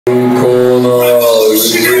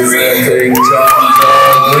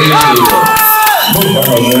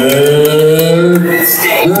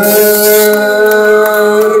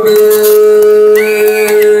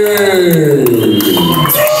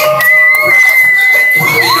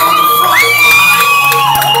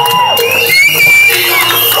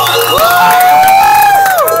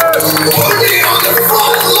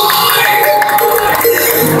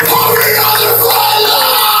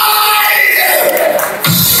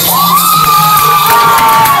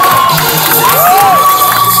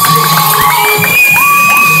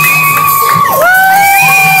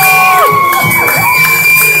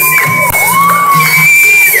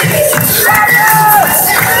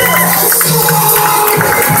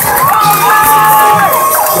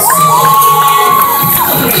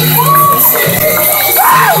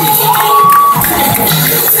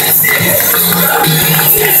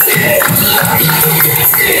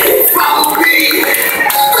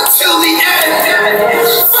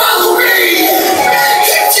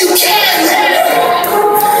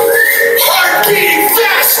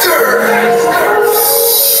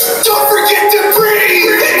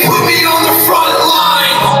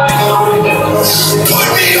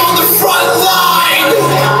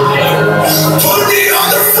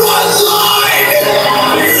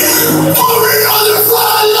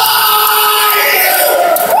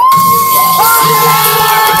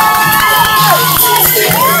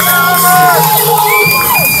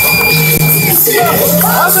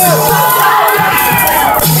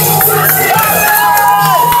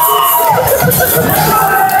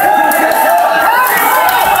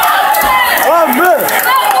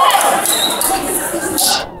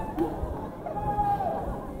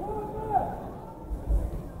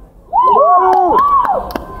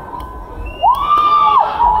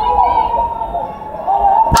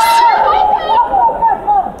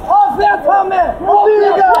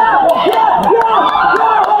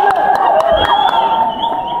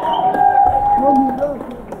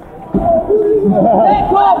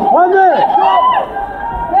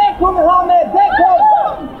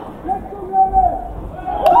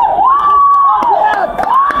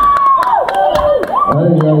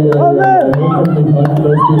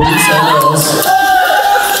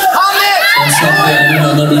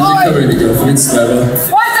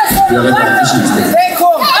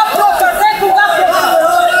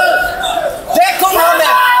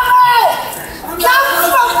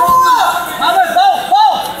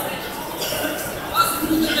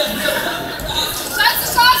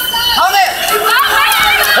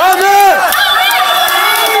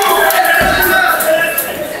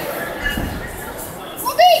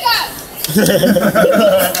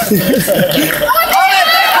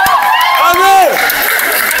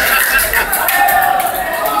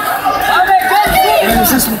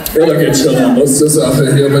Ja, da geht schon anders zur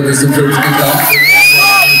Sache hier bei diesem 5. Kampf.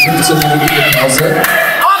 15 Minuten Pause.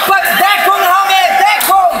 Deckung, Muhamed,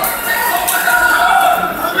 Deckung!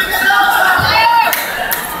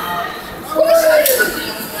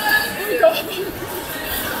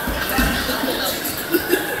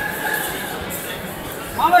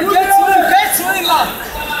 Muhamed, geh zu ihm, Mann!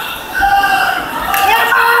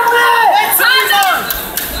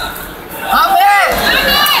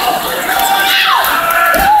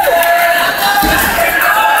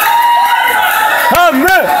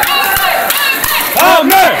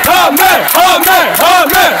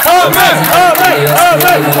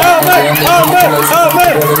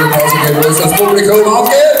 Das Publikum, auf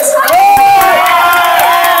geht's!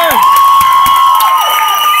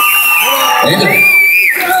 Eine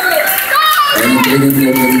dringend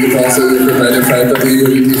notwendige Pause für beide Fighter, die hier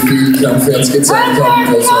wirklich viel Kampfherz gezeigt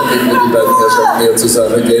haben. Das war gegen die beiden Herrschaften näher zur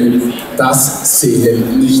Sache gehen. Das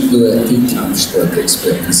sehen nicht nur die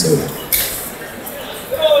Kampfsportexperten so.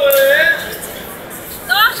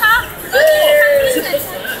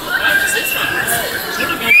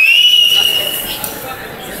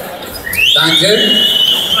 Danke.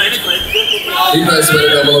 Hinweis, meine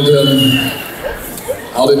Damen und Herren,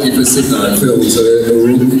 auditives Signal für unsere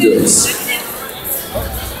Room Girls.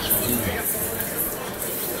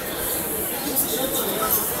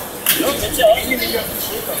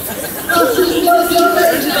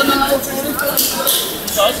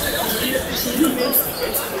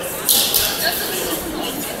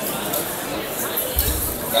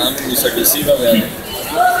 Dann muss aggressiver werden.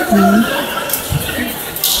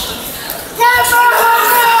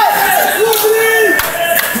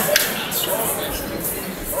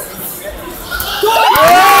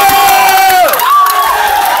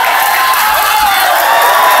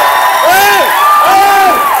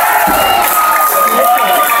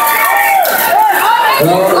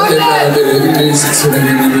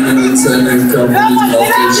 Mit seinen Kampf nicht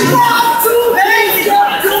auflösen.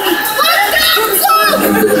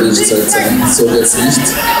 Berbic sagt, so geht's nicht.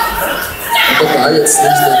 Aber da jetzt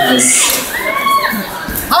nicht etwas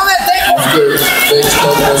aufgeweckt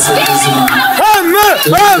hat, was in diesem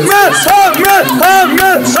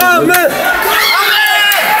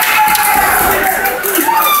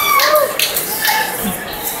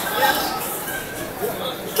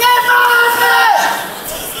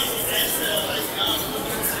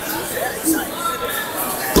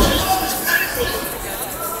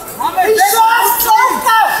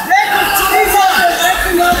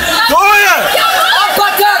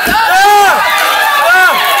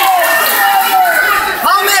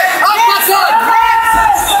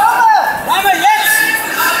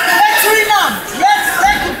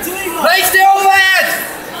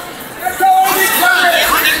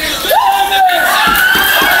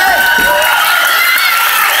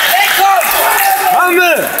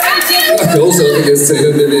großartige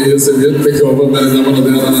Szene, die wir hier serviert bekommen, meine Damen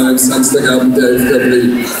und Herren, am Samstagabend, der 11.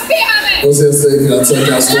 April. Das erste Grazer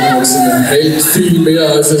Gastro Boxen hält viel mehr,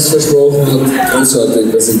 als es versprochen hat.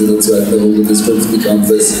 Großartig, wir sind in der zweiten Runde des 5.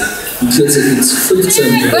 Kampfes. In Kürze gibt es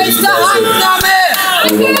 15 Minuten.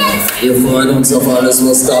 Aber wir freuen uns auf alles,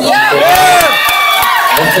 was da noch kommt.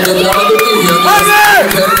 Auch von der Dramaturgie her.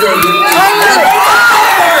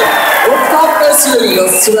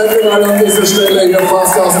 Das zweite Mal an dieser Stelle hier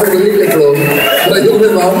fast aus dem Ring geflogen. Der junge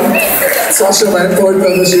Mann, Sascha Weinpold,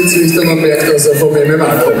 der Schiedsrichter, man merkt, dass er vom MMA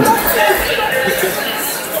kommt.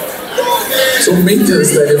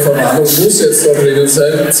 Zumindest eine Verwarnung muss jetzt da drinnen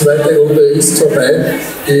sein. Die zweite Runde ist vorbei.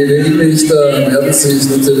 Die Regelrichter werden sich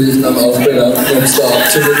natürlich dann auch beraten, ob es da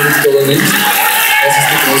abzuwenden oder nicht. Das ist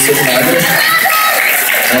die große Frage.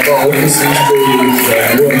 Aber offensichtlich,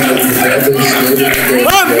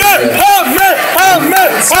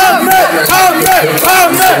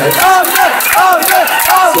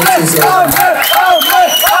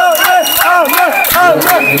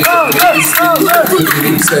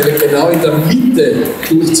 die genau in der Mitte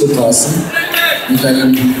durchzupassen, mit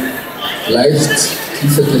einem leicht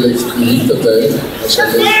tiefer gelegten Hinterteil,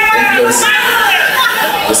 wahrscheinlich etwas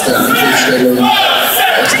aus der Angriffsstellung,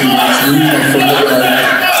 aus dem Knie nach vorne gehalten.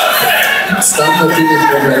 Gibt es dann natürlich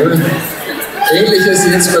Probleme. Ähnliches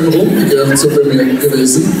jetzt beim Rumpengriff zu bemerken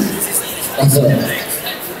gewesen, aber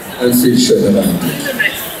ein viel schönerer Anblick.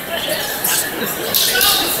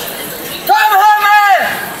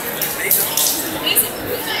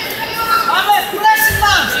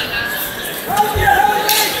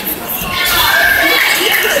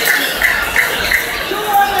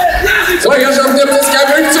 So, Herrschaften, ihr habt jetzt gleich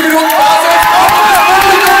 15 Minuten Pause.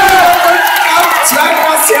 Zwei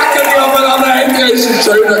Berserker, die aufeinander eindreschen.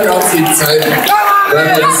 Schöner Kampf in Zeit. Beim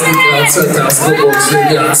ersten Grazer Gastro Boxen in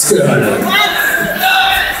Gastro.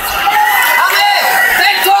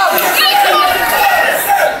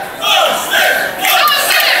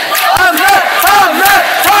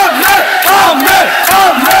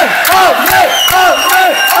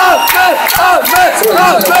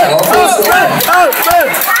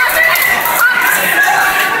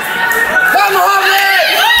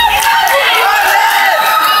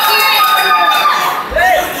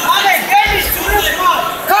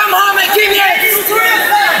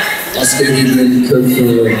 Das geht in den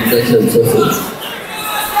Köpfen der Kämpfer vor.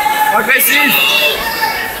 Aggressiv!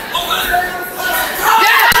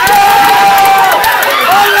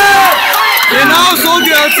 Genau so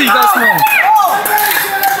gehört sich das noch.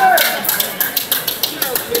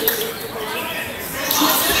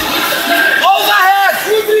 Overhead!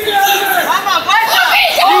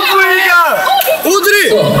 Udri!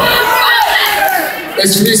 So.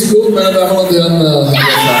 Es fließt Blut, meine Damen und Herren.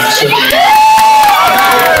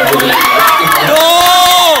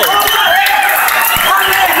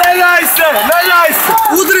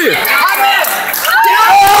 Udri!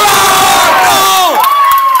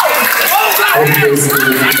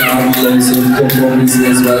 Und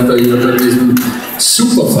kompromisslos weiter hier bei diesem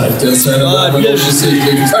Superfight, der seine Namen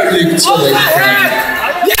offensichtlich völlig zurecht hat.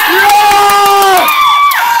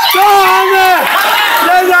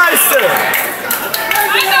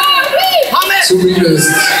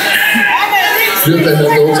 Zumindest wird der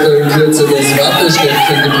Herr Doktor in Kürze das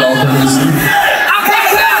Wattestäbchen gebrauchen müssen.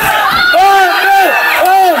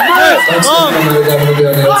 Sonst meine Damen und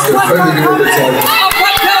Herren, jetzt der völlige Überzeugung.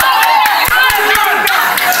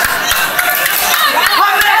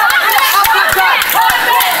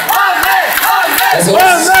 Also,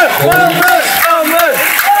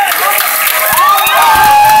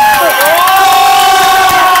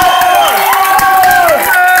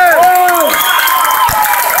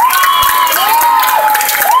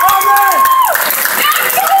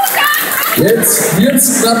 Jetzt wird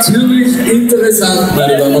es natürlich interessant,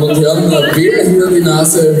 meine Damen und Herren, wer hier die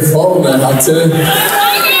Nase vorne hatte.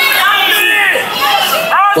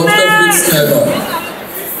 Dr. Fritz-Treiber.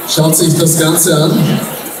 Schaut sich das Ganze an.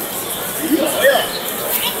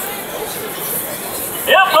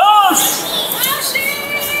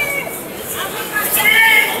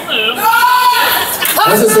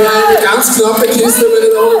 Also es war eine ganz knappe Kiste, meine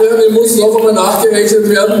Damen und Herren, die muss noch einmal nachgerechnet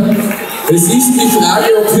werden. Es ist die Frage,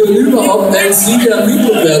 ob hier überhaupt ein Sieger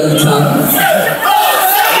ermittelt werden kann.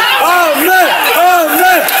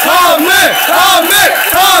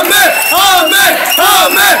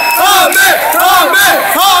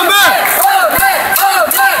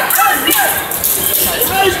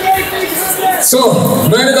 So,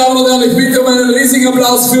 meine Damen und Herren, ich bitte um einen riesigen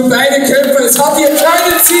Applaus für beide Kämpfer. Es hat hier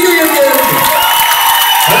keinen Sieger gegeben.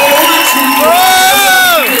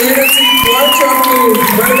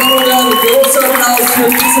 Meine Damen und Herren, großer Applaus für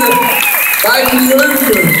diese beiden Löwen.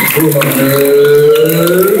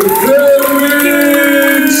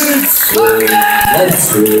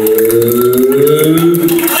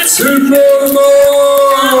 Zimmermann!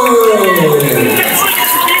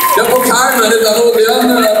 Der Pokal, meine Damen und Herren,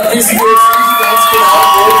 wissen wir jetzt nicht ganz genau,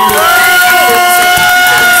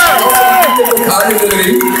 wo der Pokal in den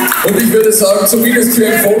Ring. Und ich würde sagen, zumindest für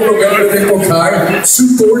ein Foto werden wir den Pokal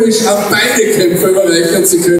symbolisch an beide Kämpfer überreichen. Sie können